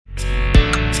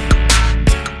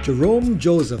Jerome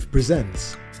Joseph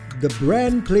presents the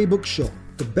Brand Playbook Show,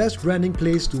 the best branding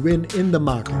place to win in the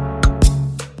market.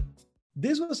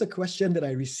 This was a question that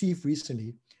I received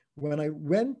recently when I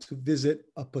went to visit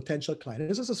a potential client.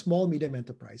 This is a small, medium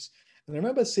enterprise. And I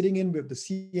remember sitting in with the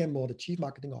CMO, the Chief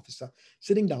Marketing Officer,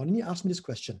 sitting down, and he asked me this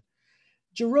question.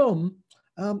 Jerome,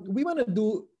 we want to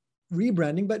do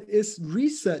rebranding, but is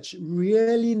research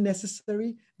really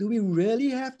necessary? Do we really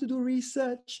have to do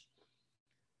research?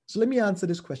 So let me answer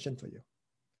this question for you.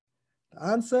 The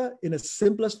answer in its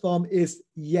simplest form is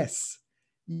yes.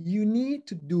 You need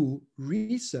to do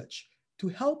research to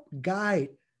help guide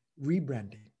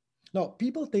rebranding. Now,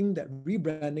 people think that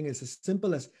rebranding is as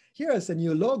simple as, here is a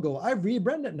new logo, I've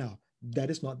rebranded now. That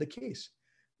is not the case.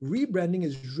 Rebranding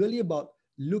is really about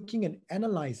looking and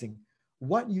analyzing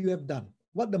what you have done,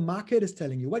 what the market is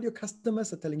telling you, what your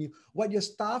customers are telling you, what your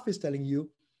staff is telling you,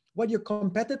 what your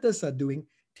competitors are doing,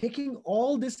 taking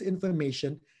all this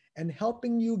information and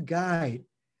helping you guide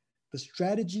the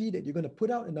strategy that you're going to put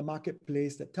out in the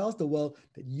marketplace that tells the world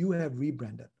that you have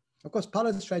rebranded. Of course, part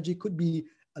of the strategy could be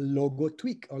a logo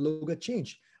tweak or logo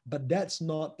change, but that's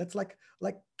like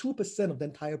 2% of the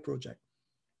entire project.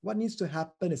 What needs to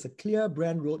happen is a clear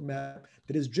brand roadmap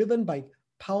that is driven by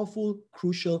powerful,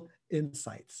 crucial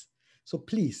insights. So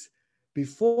please,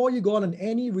 before you go on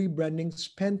any rebranding,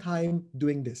 spend time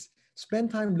doing this.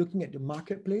 Spend time looking at your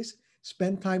marketplace,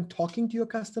 spend time talking to your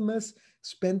customers,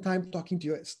 spend time talking to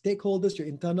your stakeholders, your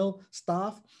internal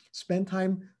staff, spend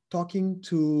time looking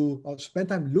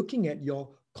at your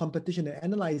competition and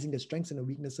analyzing the strengths and the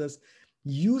weaknesses.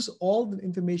 Use all the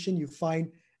information you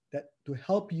find to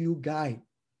help you guide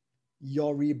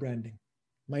your rebranding.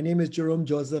 My name is Jerome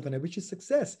Joseph, and I wish you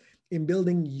success in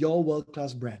building your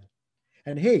world-class brand.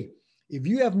 And hey, if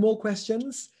you have more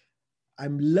questions,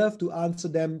 I'd love to answer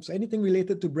them. So anything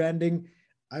related to branding,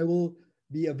 I will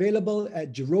be available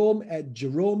at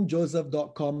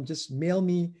jerome@jeromejoseph.com. Just mail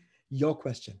me your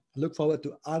question. I look forward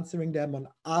to answering them on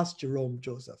Ask Jerome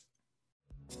Joseph.